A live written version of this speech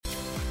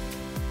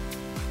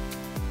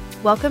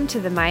Welcome to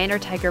the My Inner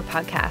Tiger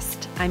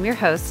podcast. I'm your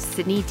host,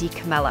 Sydney D.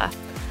 Camella.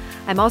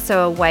 I'm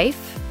also a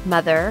wife,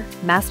 mother,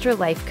 master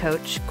life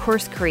coach,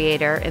 course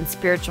creator, and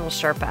spiritual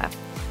Sherpa.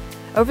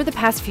 Over the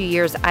past few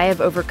years, I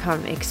have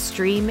overcome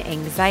extreme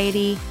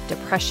anxiety,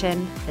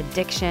 depression,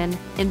 addiction,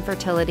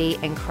 infertility,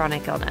 and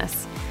chronic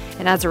illness.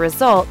 And as a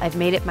result, I've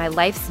made it my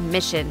life's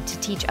mission to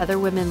teach other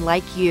women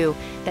like you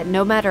that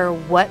no matter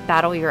what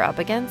battle you're up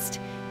against,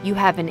 you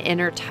have an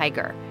inner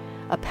tiger,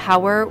 a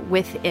power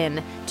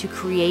within to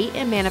create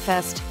and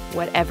manifest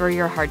whatever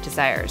your heart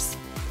desires.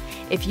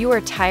 If you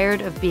are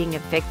tired of being a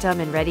victim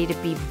and ready to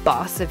be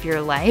boss of your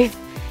life,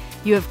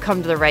 you have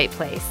come to the right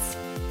place.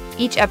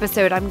 Each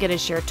episode, I'm going to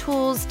share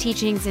tools,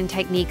 teachings, and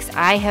techniques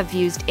I have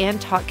used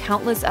and taught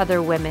countless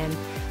other women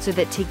so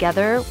that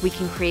together we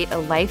can create a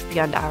life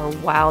beyond our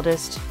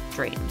wildest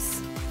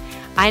dreams.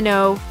 I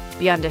know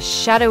beyond a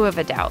shadow of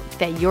a doubt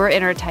that your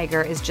inner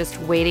tiger is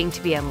just waiting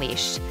to be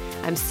unleashed.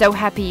 I'm so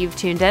happy you've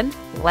tuned in.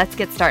 Let's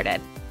get started.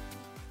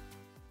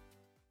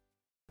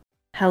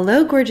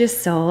 Hello,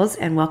 gorgeous souls,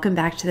 and welcome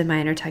back to the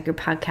My Inner Tiger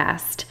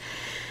podcast.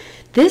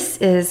 This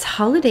is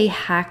Holiday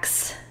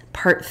Hacks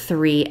Part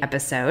 3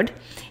 episode.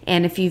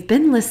 And if you've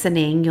been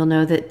listening, you'll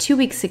know that 2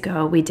 weeks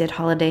ago we did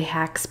Holiday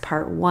Hacks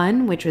Part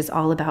 1, which was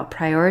all about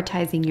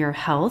prioritizing your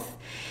health.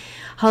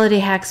 Holiday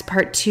Hacks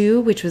Part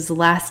 2, which was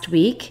last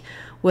week,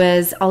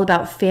 was all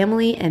about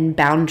family and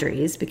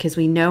boundaries, because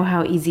we know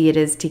how easy it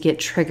is to get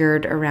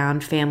triggered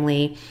around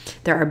family.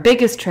 They're our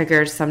biggest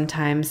triggers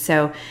sometimes.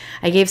 So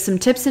I gave some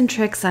tips and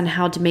tricks on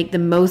how to make the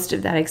most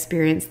of that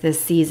experience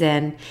this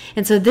season.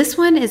 And so this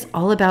one is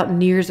all about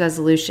New Year's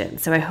resolution.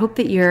 So I hope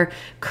that your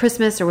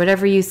Christmas or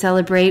whatever you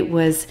celebrate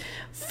was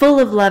full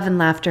of love and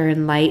laughter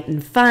and light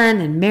and fun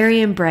and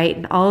merry and bright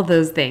and all of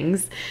those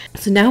things.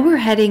 So now we're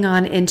heading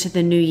on into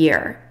the new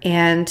year.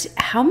 And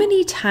how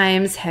many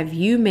times have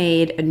you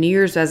made a New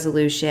Year's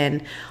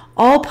resolution,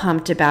 all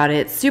pumped about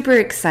it, super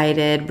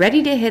excited,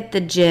 ready to hit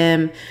the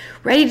gym,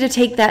 ready to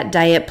take that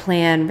diet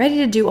plan, ready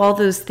to do all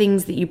those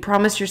things that you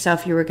promised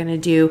yourself you were going to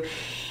do.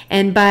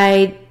 And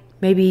by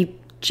maybe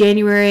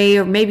January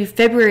or maybe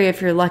February,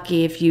 if you're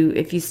lucky, if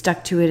you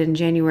stuck to it in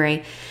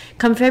January,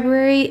 come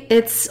February,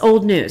 it's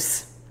old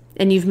news.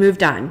 And you've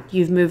moved on.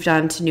 You've moved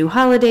on to new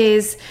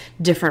holidays,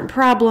 different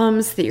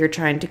problems that you're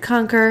trying to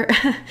conquer.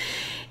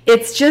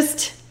 It's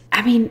just,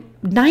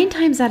 9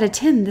 times out of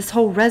 10, this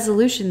whole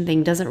resolution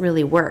thing doesn't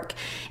really work.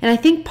 And I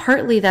think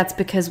partly that's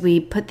because we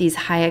put these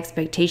high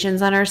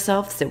expectations on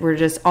ourselves that we're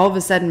just all of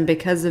a sudden,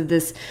 because of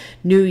this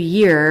new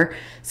year,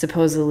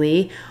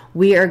 supposedly,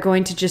 we are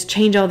going to just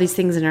change all these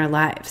things in our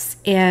lives.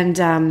 And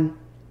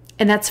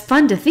that's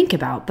fun to think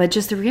about, but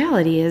just the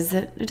reality is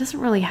that it doesn't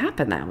really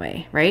happen that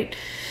way, right?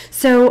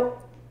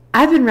 So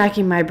I've been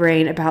racking my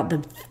brain about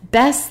the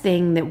best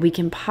thing that we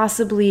can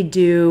possibly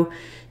do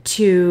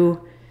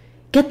to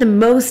get the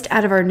most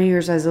out of our New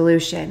Year's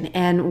resolution.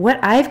 And what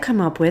I've come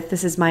up with,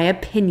 this is my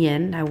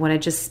opinion, I want to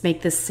just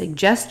make this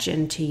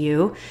suggestion to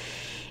you,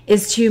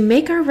 is to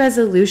make our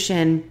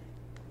resolution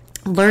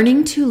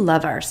learning to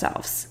love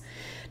ourselves.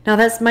 Now,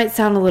 that might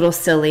sound a little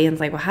silly and it's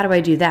like, well, how do I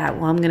do that?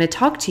 Well, I'm going to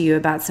talk to you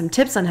about some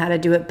tips on how to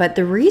do it. But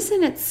the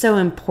reason it's so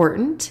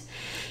important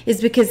is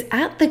because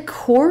at the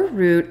core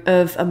root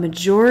of a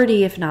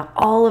majority, if not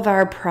all of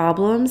our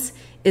problems,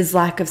 is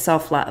lack of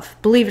self-love,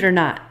 believe it or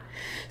not.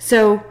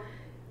 So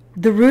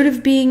the root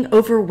of being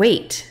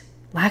overweight,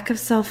 lack of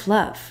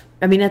self-love.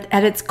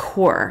 At its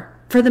core,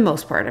 for the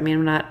most part,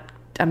 I'm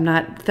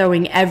not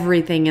throwing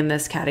everything in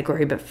this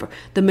category, but for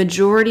the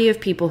majority of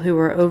people who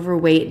are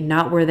overweight,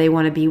 not where they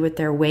want to be with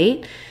their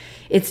weight,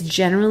 it's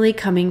generally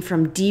coming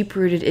from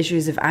deep-rooted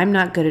issues of I'm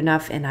not good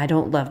enough and I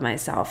don't love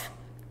myself,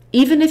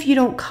 even if you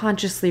don't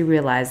consciously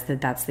realize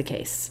that that's the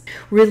case.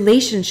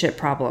 Relationship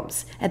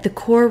problems, at the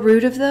core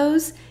root of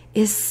those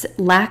is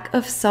lack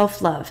of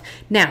self-love.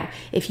 Now,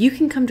 if you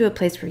can come to a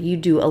place where you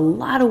do a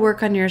lot of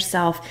work on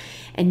yourself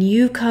and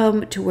you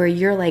come to where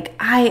you're like,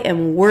 I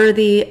am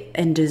worthy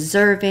and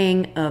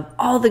deserving of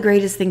all the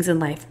greatest things in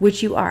life,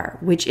 which you are,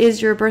 which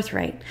is your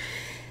birthright,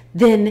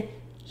 then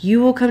you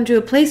will come to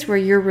a place where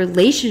your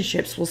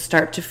relationships will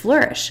start to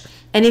flourish.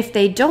 And if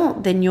they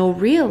don't, then you'll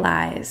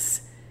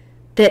realize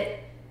that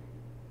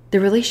the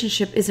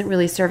relationship isn't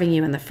really serving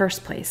you in the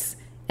first place,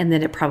 and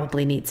then it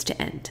probably needs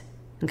to end.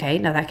 Okay,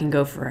 now that can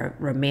go for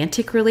a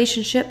romantic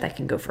relationship, that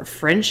can go for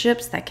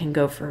friendships, that can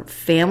go for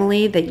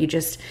family that you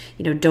just,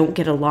 don't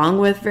get along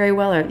with very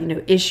well,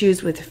 or,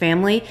 issues with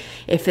family.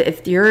 If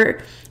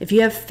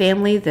you have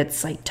family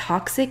that's like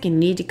toxic and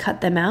need to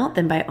cut them out,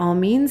 then by all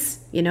means,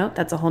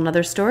 that's a whole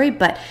nother story.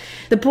 But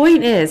the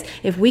point is,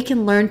 if we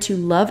can learn to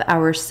love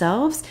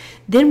ourselves,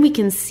 then we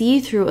can see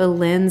through a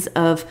lens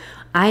of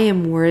I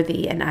am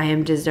worthy and I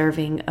am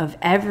deserving of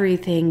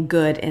everything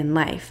good in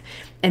life.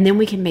 And then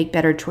we can make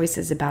better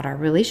choices about our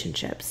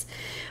relationships.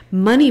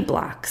 Money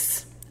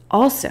blocks.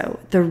 Also,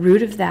 the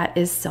root of that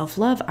is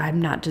self-love.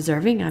 I'm not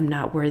deserving. I'm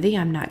not worthy.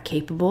 I'm not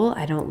capable.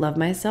 I don't love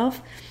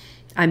myself.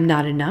 I'm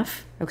not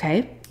enough.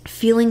 Okay?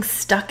 Feeling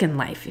stuck in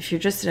life. If you're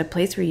just at a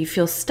place where you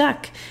feel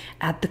stuck,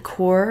 at the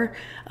core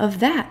of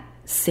that,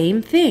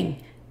 same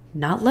thing.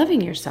 not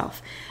loving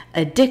yourself.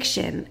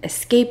 Addiction,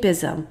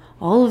 escapism,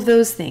 all of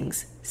those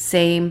things,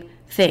 same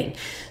thing.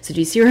 So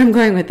do you see where I'm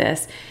going with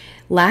this?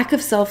 Lack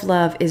of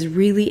self-love is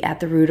really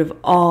at the root of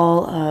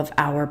all of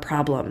our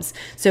problems.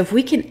 So if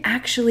we can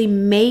actually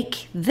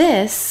make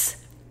this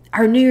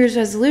our New Year's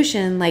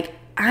resolution, like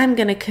I'm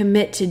going to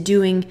commit to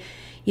doing,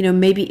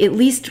 maybe at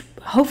least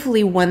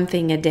hopefully one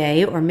thing a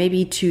day, or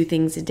maybe 2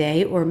 things a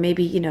day, or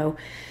maybe,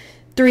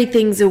 3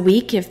 things a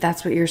week, if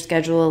that's what your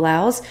schedule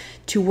allows,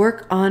 to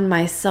work on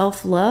my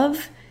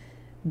self-love,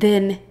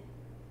 then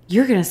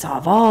you're going to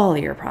solve all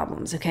your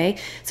problems, okay?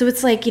 So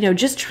it's like,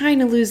 just trying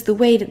to lose the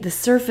weight at the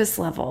surface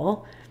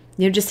level,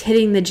 just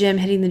hitting the gym,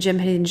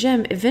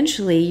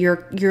 eventually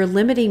your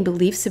limiting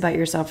beliefs about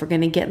yourself are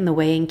going to get in the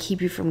way and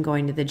keep you from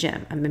going to the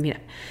gym. I mean,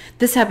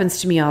 this happens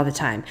to me all the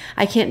time.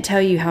 I can't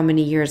tell you how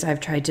many years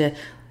I've tried to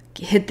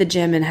hit the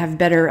gym and have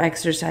better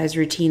exercise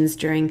routines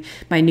during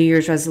my New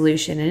Year's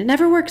resolution, and it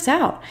never works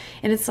out.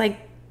 And it's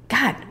like,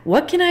 God,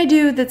 what can I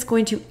do that's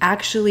going to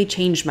actually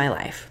change my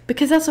life?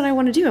 Because that's what I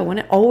want to do. I want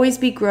to always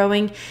be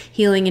growing,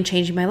 healing, and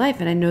changing my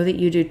life. And I know that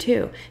you do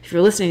too. If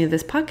you're listening to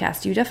this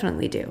podcast, you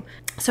definitely do.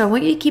 So I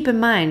want you to keep in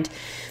mind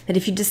that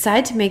if you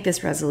decide to make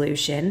this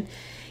resolution,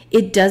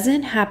 it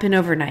doesn't happen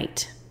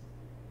overnight.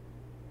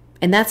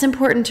 And that's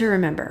important to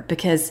remember,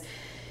 because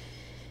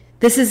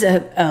this is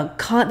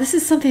this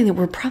is something that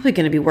we're probably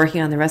going to be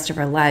working on the rest of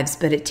our lives,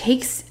 but it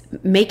takes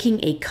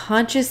making a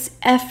conscious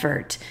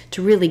effort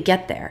to really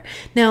get there.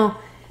 Now,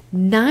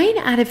 9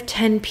 out of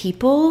 10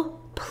 people,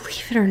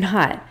 believe it or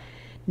not,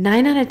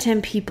 9 out of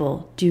 10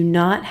 people do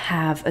not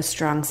have a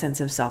strong sense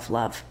of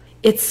self-love.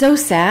 It's so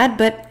sad,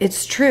 but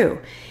it's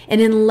true.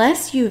 And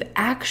unless you've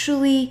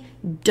actually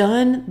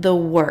done the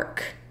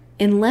work,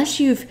 unless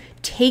you've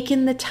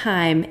taken the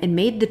time and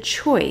made the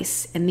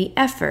choice and the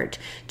effort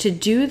to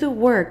do the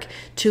work,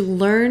 to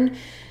learn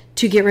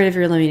to get rid of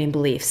your limiting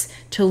beliefs,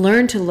 to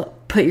learn to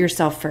put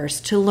yourself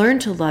first, to learn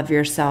to love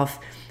yourself,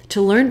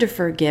 to learn to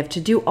forgive, to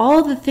do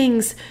all the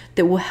things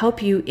that will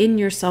help you in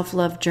your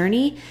self-love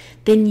journey,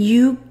 then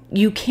you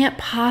can't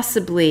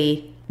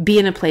possibly be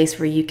in a place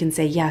where you can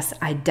say, yes,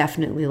 I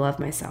definitely love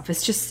myself.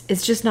 It's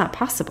just not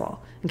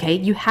possible. Okay.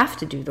 You have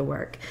to do the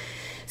work.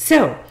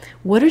 So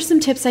what are some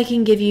tips I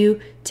can give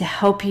you to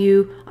help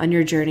you on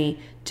your journey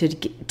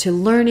to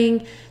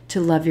learning to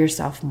love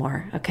yourself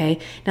more? Okay.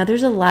 Now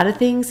there's a lot of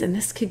things, and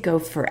this could go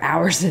for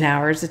hours and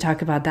hours to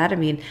talk about that. I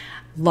mean,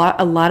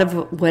 a lot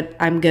of what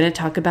I'm going to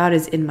talk about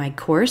is in my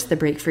course, the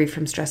Break Free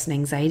from Stress and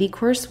Anxiety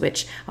course,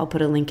 which I'll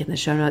put a link in the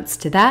show notes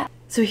to that.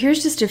 So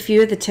here's just a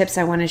few of the tips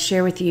I want to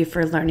share with you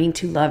for learning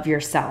to love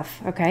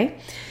yourself. Okay.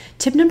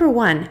 Tip number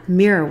 1,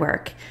 mirror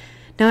work.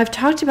 Now, I've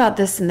talked about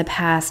this in the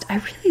past. I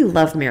really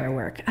love mirror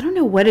work. I don't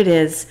know what it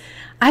is.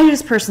 I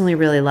just personally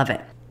really love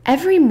it.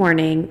 Every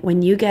morning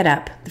when you get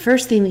up, the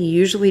first thing that you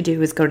usually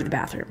do is go to the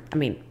bathroom. I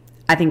mean,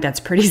 I think that's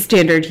pretty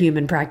standard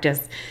human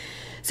practice.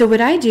 So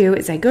what I do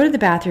is I go to the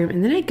bathroom,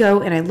 and then I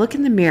go and I look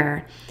in the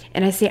mirror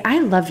and I say, I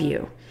love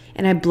you.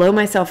 And I blow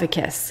myself a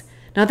kiss.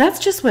 Now, that's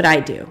just what I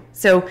do.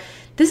 So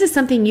this is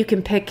something you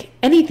can pick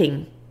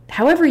anything,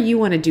 however you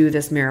want to do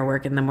this mirror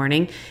work in the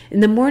morning.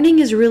 And the morning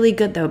is really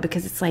good though,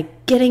 because it's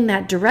like getting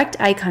that direct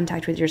eye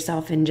contact with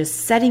yourself and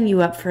just setting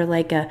you up for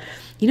like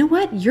you know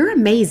what? You're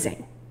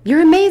amazing.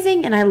 You're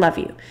amazing, and I love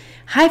you.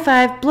 High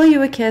five, blow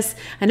you a kiss.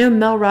 I know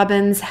Mel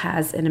Robbins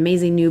has an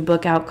amazing new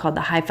book out called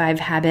The High Five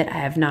Habit. I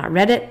have not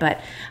read it, but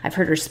I've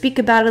heard her speak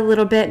about it a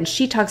little bit, and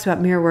she talks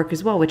about mirror work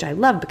as well, which I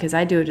love because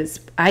I do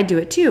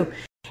it too.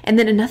 And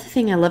then another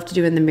thing I love to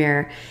do in the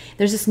mirror,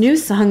 there's this new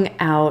song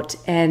out,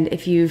 and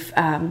if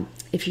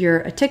you're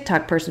a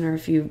TikTok person, or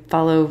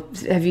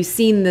have you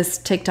seen this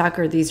TikTok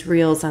or these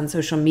reels on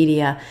social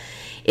media?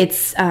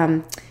 It's,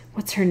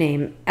 what's her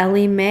name?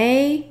 Emmy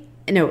Melly,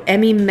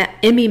 EMMYMELLI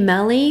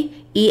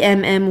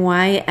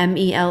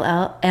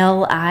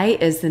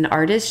is an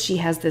artist. She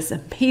has this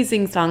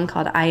amazing song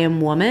called I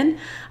Am Woman.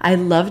 I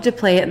love to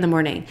play it in the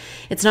morning.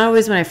 It's not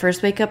always when I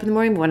first wake up in the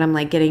morning, but when I'm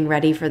like getting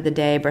ready for the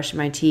day, brushing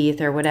my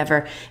teeth or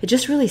whatever, it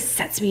just really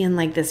sets me in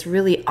like this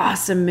really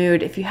awesome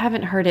mood. If you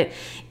haven't heard it,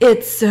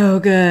 it's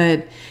so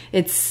good.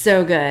 It's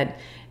so good.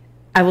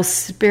 I will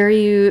spare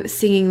you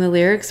singing the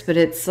lyrics, but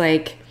it's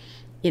like,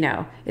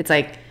 it's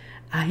like,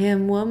 I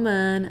am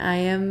woman, I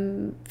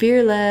am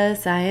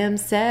fearless, I am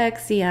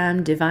sexy,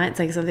 I'm divine. It's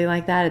like something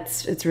like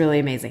that. It's really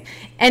amazing.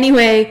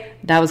 Anyway,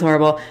 that was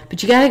horrible,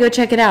 but you got to go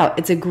check it out.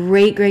 It's a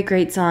great, great,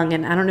 great song,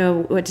 and I don't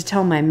know what to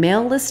tell my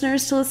male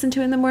listeners to listen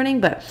to in the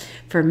morning, but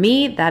for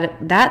me,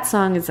 that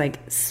song is like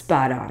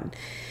spot on.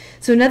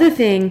 So another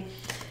thing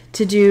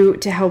to do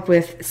to help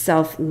with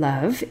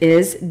self-love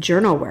is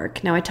journal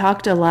work. Now, I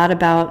talked a lot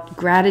about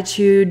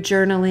gratitude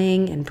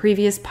journaling in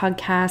previous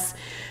podcasts,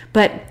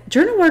 but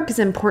journal work is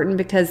important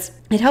because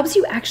it helps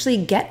you actually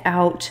get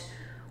out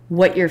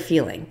what you're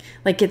feeling.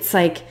 It's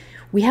like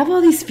we have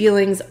all these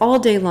feelings all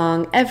day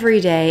long,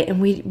 every day,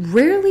 and we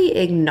rarely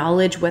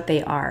acknowledge what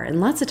they are. And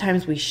lots of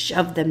times we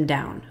shove them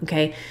down,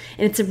 okay?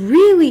 And it's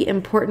really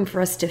important for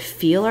us to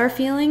feel our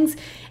feelings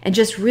and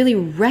just really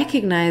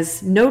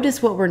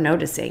notice what we're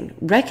noticing.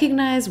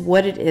 Recognize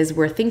what it is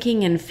we're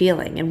thinking and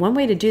feeling. And one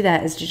way to do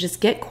that is to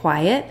just get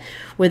quiet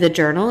with a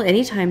journal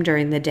anytime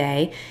during the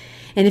day.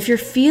 And if you're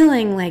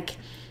feeling like,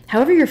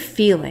 however you're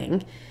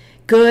feeling,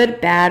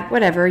 good, bad,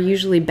 whatever,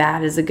 usually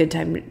bad is a good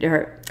time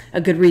or a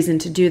good reason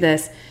to do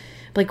this.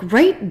 Like,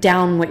 write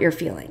down what you're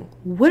feeling.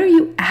 What are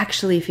you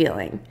actually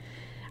feeling?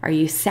 Are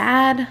you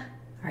sad?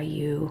 Are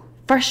you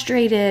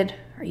frustrated?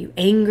 Are you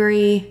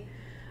angry?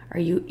 Are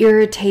you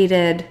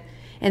irritated?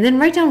 And then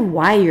write down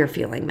why you're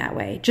feeling that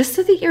way, just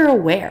so that you're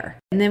aware.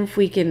 And then if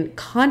we can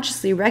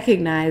consciously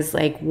recognize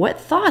like what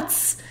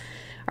thoughts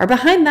are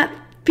behind that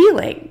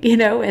feeling,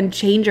 and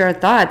change our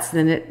thoughts,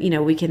 then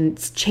we can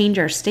change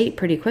our state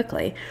pretty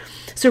quickly.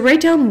 So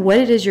write down what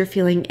it is you're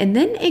feeling and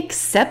then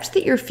accept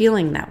that you're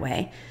feeling that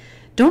way.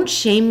 Don't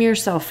shame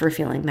yourself for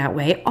feeling that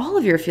way. All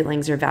of your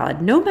feelings are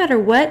valid. No matter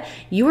what,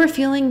 you are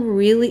feeling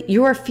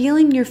your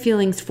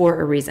feelings for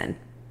a reason.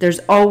 There's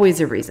always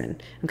a reason,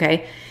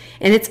 okay?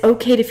 And it's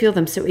okay to feel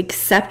them, so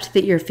accept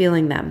that you're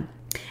feeling them.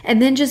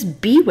 And then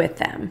just be with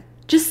them.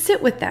 Just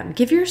sit with them.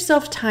 Give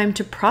yourself time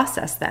to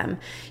process them.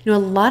 A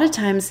lot of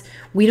times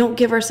we don't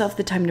give ourselves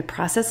the time to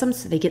process them,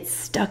 so they get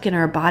stuck in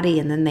our body,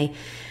 and then they,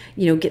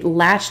 get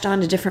latched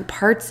onto different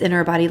parts in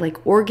our body,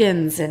 like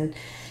organs and,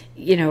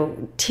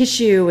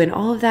 tissue and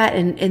all of that.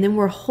 And then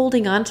we're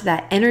holding on to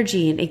that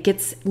energy, and it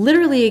gets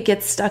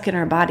stuck in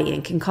our body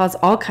and can cause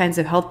all kinds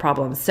of health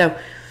problems. So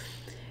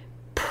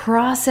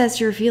process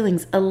your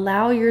feelings,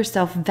 allow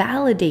yourself,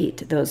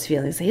 validate those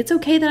feelings. Say, it's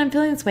okay that I'm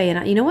feeling this way.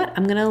 And you know what?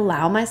 I'm going to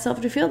allow myself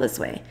to feel this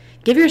way.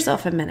 Give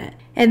yourself a minute.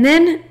 And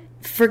then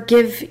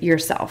forgive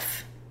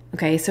yourself.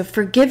 Okay. So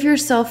forgive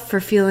yourself for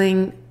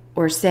feeling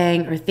or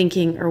saying or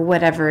thinking or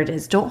whatever it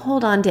is. Don't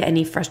hold on to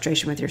any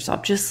frustration with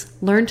yourself.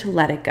 Just learn to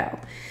let it go.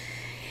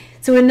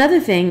 So another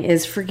thing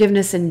is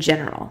forgiveness in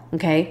general.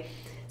 Okay.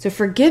 So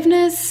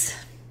forgiveness,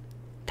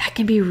 that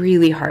can be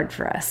really hard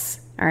for us.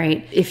 All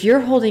right. If you're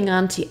holding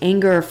on to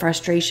anger or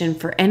frustration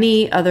for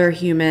any other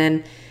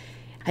human,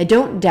 I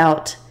don't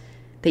doubt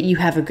that you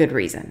have a good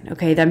reason.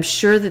 Okay. I'm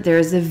sure that there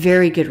is a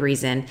very good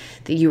reason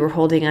that you were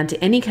holding on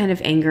to any kind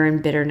of anger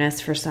and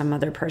bitterness for some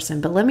other person.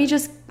 But let me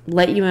just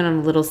let you in on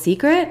a little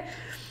secret.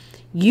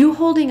 You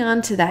holding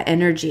on to that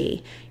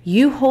energy,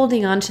 you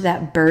holding on to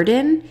that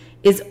burden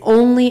is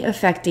only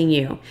affecting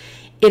you.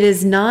 It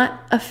is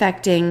not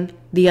affecting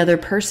the other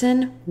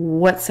person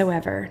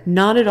whatsoever.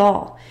 Not at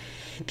all.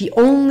 The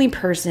only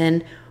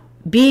person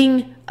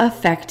being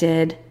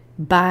affected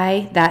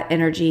by that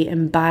energy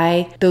and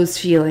by those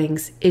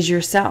feelings is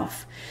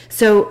yourself.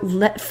 So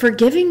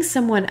forgiving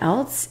someone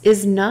else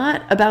is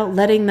not about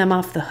letting them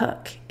off the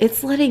hook.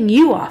 It's letting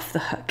you off the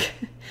hook.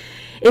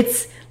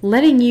 It's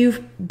letting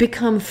you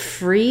become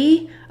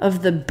free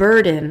of the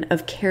burden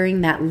of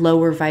carrying that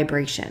lower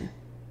vibration.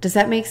 Does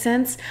that make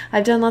sense?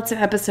 I've done lots of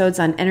episodes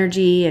on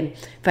energy and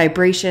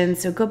vibration,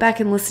 so go back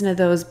and listen to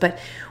those. But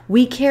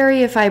we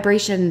carry a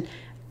vibration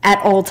at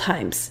all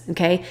times,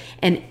 okay?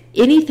 And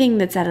anything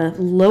that's at a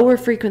lower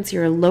frequency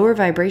or a lower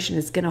vibration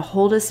is going to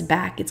hold us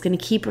back. It's going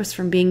to keep us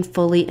from being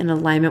fully in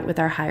alignment with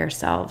our higher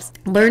selves.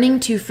 Learning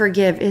to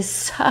forgive is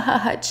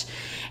such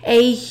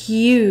a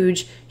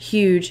huge,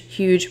 huge,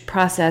 huge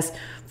process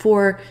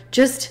for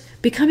just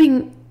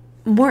becoming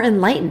more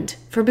enlightened,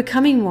 for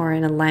becoming more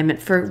in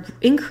alignment, for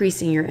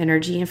increasing your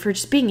energy, and for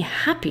just being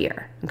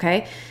happier,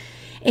 okay?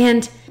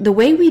 And the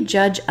way we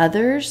judge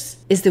others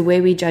is the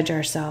way we judge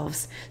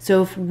ourselves.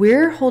 So if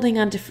we're holding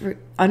on to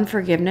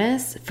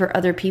unforgiveness for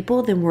other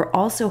people, then we're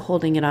also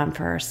holding it on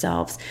for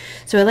ourselves.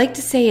 So I like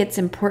to say it's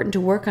important to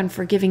work on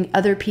forgiving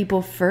other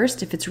people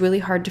first if it's really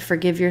hard to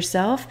forgive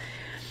yourself,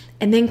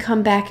 and then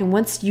come back, and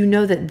once you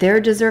know that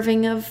they're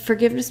deserving of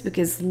forgiveness,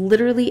 because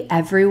literally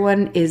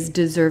everyone is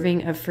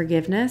deserving of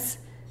forgiveness.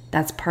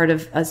 That's part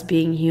of us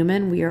being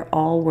human. We are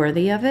all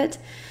worthy of it.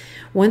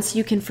 Once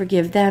you can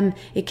forgive them,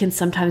 it can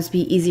sometimes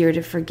be easier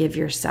to forgive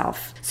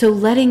yourself. So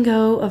letting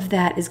go of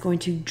that is going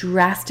to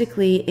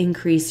drastically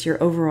increase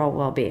your overall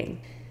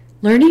well-being.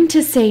 Learning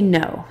to say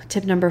no.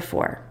 Tip number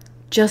 4.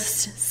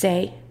 Just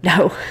say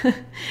no.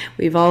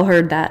 We've all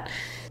heard that.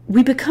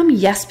 We become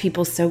yes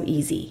people so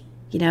easy,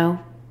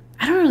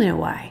 I don't really know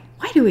why.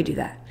 Why do we do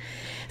that?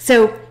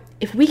 So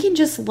if we can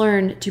just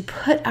learn to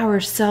put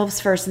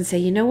ourselves first and say,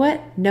 you know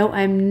what? No,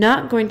 I'm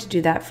not going to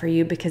do that for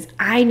you because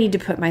I need to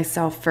put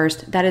myself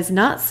first. That is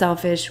not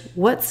selfish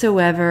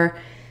whatsoever.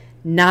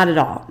 Not at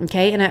all.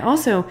 Okay. And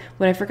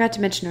what I forgot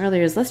to mention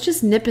earlier is let's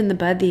just nip in the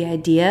bud the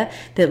idea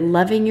that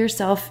loving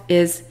yourself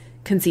is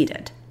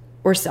conceited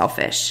or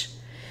selfish.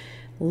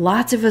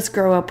 Lots of us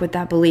grow up with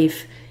that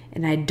belief,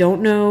 and I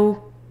don't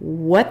know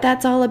what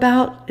that's all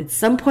about. At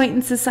some point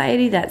in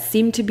society, that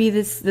seemed to be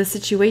the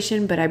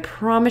situation, but I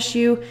promise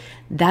you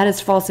that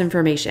is false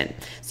information.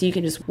 So you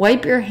can just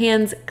wipe your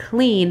hands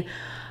clean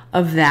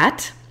of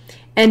that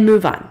and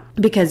move on,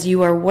 because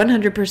you are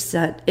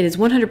 100%, it is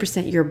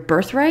 100% your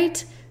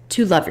birthright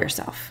to love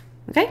yourself.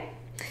 Okay?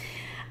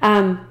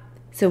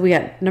 So we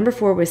got number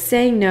 4 was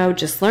saying no.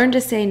 Just learn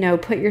to say no.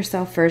 Put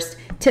yourself first.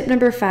 Tip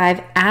number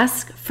 5,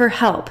 ask for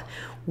help.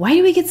 Why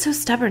do we get so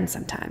stubborn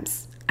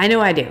sometimes? I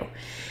know I do.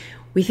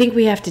 We think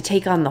we have to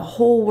take on the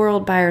whole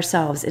world by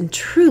ourselves, and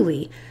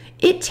truly,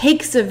 it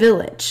takes a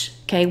village,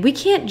 okay? We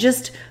can't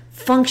just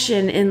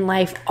function in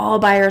life all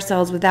by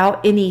ourselves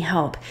without any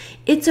help.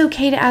 It's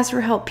okay to ask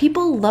for help.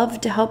 People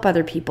love to help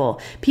other people.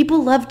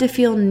 People love to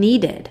feel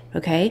needed,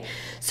 okay?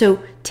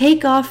 So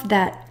take off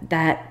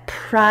that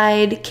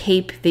pride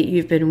cape that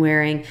you've been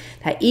wearing,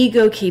 that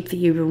ego cape that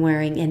you've been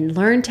wearing, and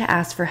learn to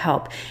ask for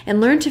help,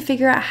 and learn to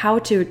figure out how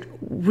to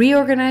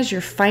reorganize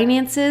your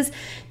finances,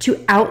 to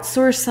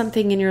outsource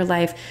something in your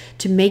life,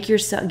 to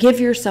give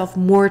yourself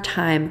more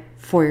time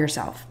for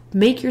yourself.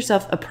 Make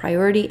yourself a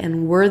priority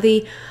and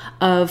worthy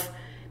of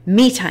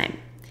me time,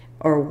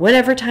 or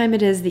whatever time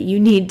it is that you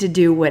need to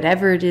do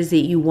whatever it is that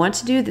you want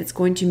to do that's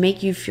going to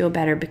make you feel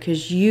better,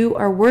 because you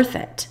are worth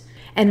it.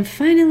 And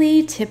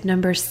finally, tip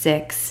number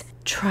 6,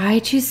 try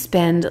to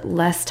spend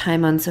less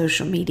time on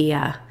social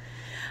media.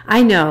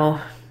 I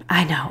know.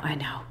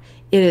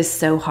 It is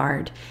so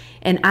hard.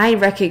 And I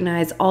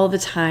recognize all the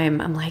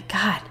time, I'm like,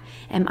 God,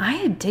 am I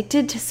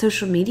addicted to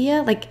social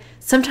media? Like,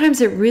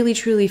 sometimes it really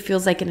truly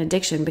feels like an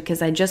addiction,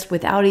 because I just,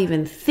 without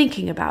even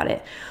thinking about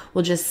it,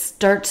 will just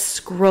start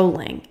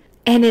scrolling.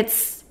 And it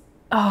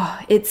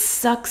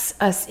sucks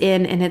us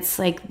in, and it's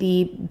like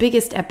the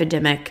biggest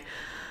epidemic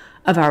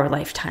of our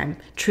lifetime.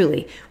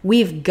 Truly,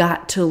 we've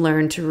got to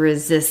learn to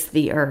resist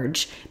the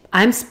urge.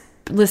 I'm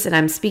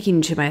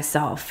speaking to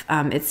myself.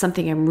 It's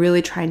something I'm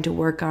really trying to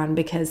work on,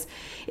 because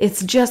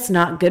it's just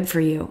not good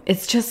for you.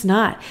 It's just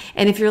not.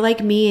 And if you're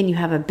like me and you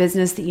have a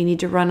business that you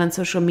need to run on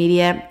social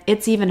media,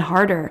 it's even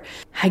harder.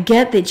 I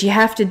get that you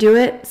have to do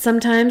it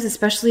sometimes,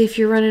 especially if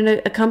you're running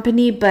a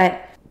company,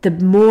 but the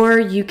more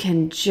you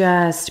can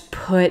just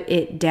put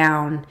it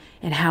down,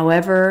 and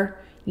however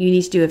you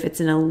need to do, if it's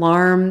an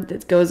alarm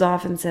that goes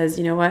off and says,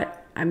 you know what,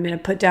 I'm going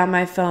to put down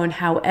my phone.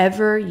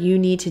 However you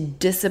need to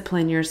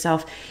discipline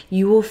yourself,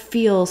 you will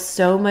feel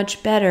so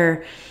much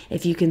better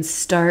if you can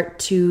start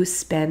to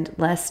spend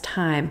less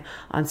time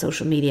on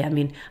social media. I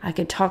mean, I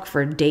could talk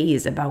for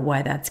days about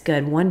why that's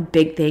good. One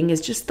big thing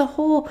is just the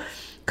whole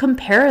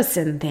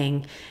comparison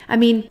thing. I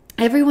mean,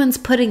 everyone's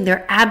putting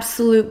their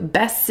absolute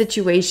best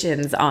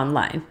situations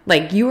online.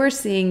 Like, you are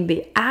seeing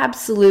the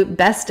absolute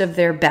best of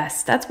their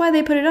best. That's why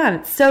they put it on.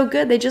 It's so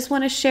good. They just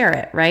want to share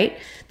it, right?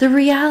 The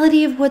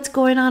reality of what's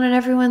going on in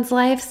everyone's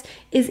lives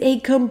is a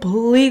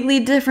completely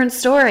different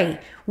story.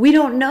 We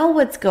don't know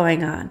what's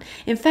going on.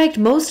 In fact,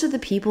 most of the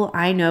people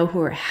I know who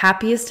are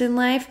happiest in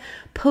life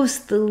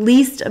post the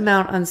least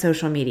amount on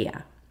social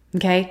media.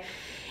 Okay?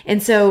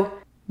 And so,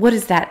 what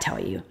does that tell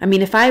you? I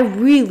mean, if I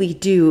really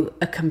do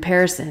a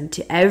comparison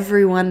to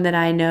everyone that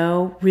I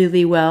know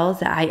really well,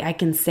 that I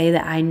can say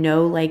that I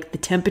know like the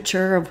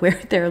temperature of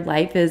where their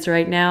life is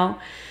right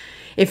now.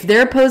 If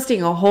they're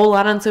posting a whole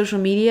lot on social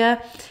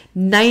media,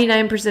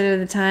 99% of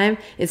the time,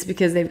 it's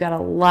because they've got a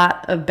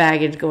lot of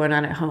baggage going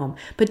on at home.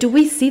 But do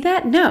we see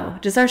that? No.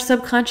 Does our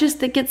subconscious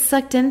that gets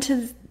sucked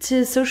into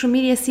social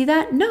media see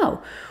that?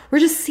 No. We're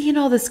just seeing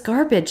all this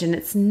garbage, and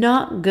it's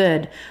not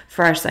good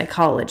for our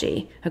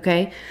psychology,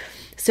 okay?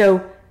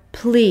 So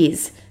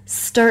please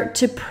start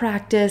to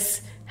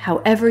practice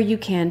however you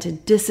can to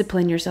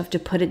discipline yourself to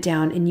put it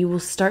down, and you will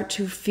start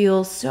to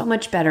feel so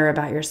much better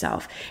about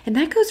yourself. And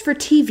that goes for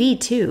TV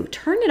too.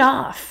 Turn it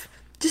off.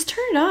 Just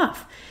turn it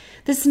off.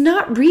 This is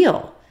not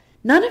real.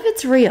 None of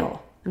it's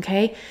real,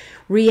 okay?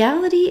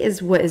 Reality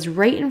is what is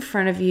right in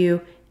front of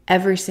you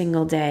every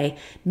single day.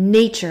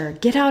 Nature,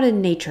 get out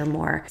in nature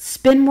more.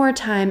 Spend more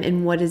time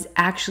in what is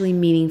actually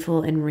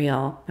meaningful and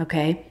real,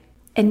 okay?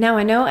 And now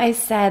I know I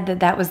said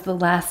that was the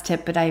last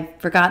tip, but I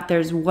forgot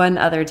there's one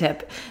other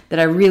tip that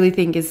I really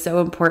think is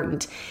so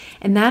important.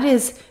 And that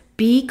is,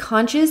 be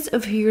conscious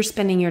of who you're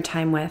spending your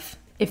time with.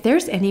 If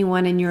there's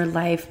anyone in your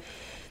life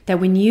that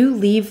when you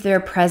leave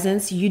their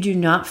presence, you do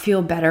not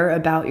feel better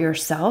about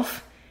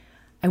yourself,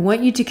 I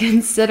want you to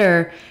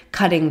consider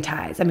cutting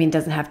ties. I mean, it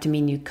doesn't have to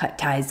mean you cut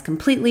ties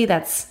completely.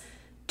 That's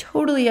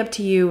totally up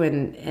to you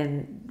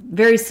and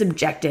very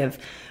subjective.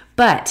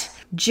 But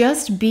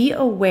just be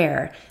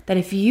aware that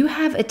if you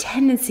have a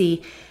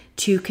tendency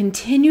to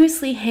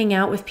continuously hang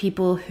out with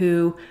people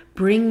who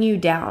bring you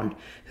down,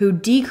 who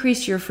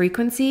decrease your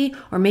frequency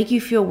or make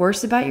you feel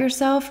worse about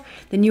yourself,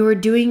 then you are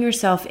doing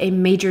yourself a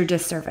major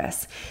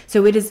disservice.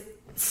 So it is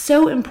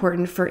so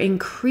important for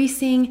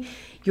increasing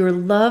your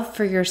love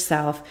for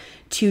yourself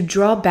to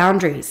draw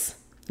boundaries,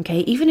 okay?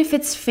 Even if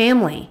it's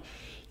family,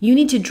 you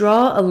need to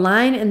draw a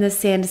line in the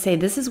sand to say,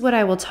 this is what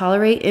I will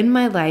tolerate in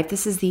my life.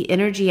 This is the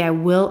energy I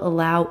will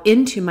allow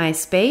into my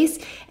space.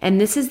 And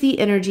this is the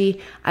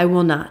energy I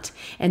will not.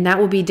 And that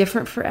will be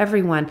different for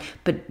everyone.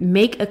 But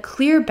make a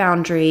clear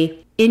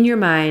boundary in your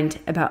mind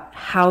about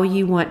how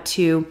you want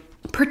to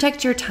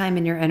protect your time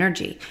and your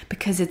energy,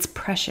 because it's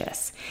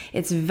precious.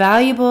 It's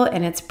valuable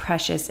and it's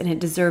precious, and it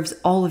deserves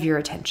all of your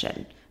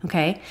attention.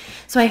 Okay,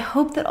 so I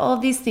hope that all of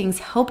these things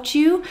helped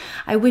you.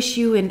 I wish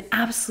you an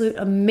absolute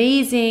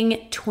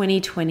amazing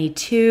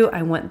 2022.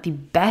 I want the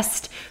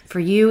best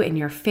for you and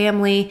your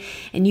family,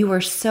 and you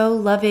are so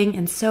loving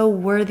and so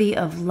worthy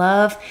of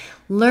love.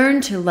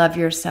 Learn to love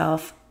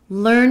yourself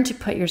Learn to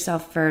put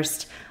yourself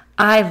first.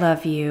 I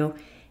love you,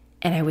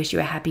 and I wish you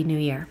a happy new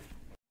year.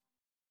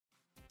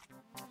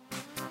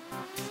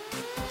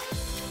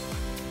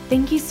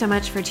 Thank you so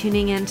much for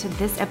tuning in to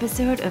this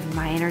episode of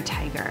My Inner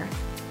Tiger.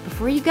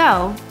 Before you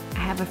go,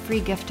 I have a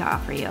free gift to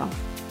offer you.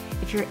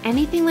 If you're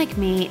anything like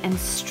me and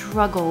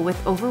struggle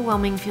with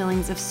overwhelming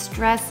feelings of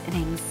stress and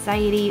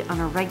anxiety on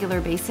a regular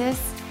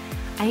basis,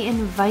 I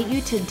invite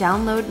you to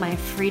download my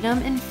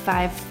Freedom in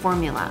 5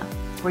 formula,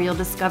 where you'll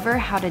discover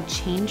how to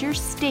change your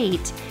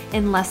state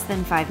in less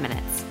than 5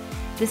 minutes.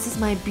 This is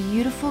my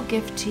beautiful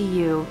gift to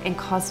you and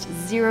costs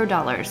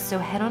 $0. So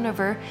head on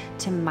over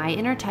to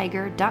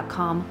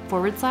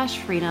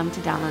myinnertiger.com/freedom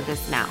to download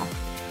this now.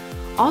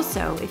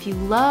 Also, if you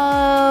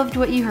loved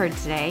what you heard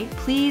today,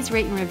 please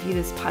rate and review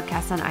this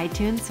podcast on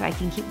iTunes so I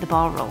can keep the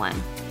ball rolling.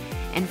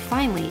 And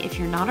finally, if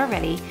you're not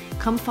already,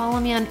 come follow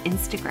me on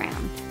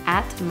Instagram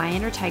at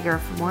myinnertiger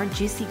for more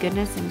juicy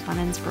goodness and fun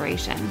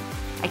inspiration.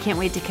 I can't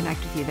wait to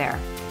connect with you there.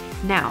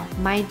 Now,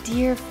 my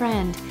dear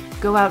friend,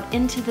 go out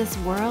into this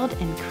world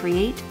and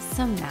create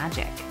some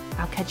magic.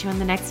 I'll catch you on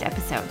the next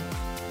episode.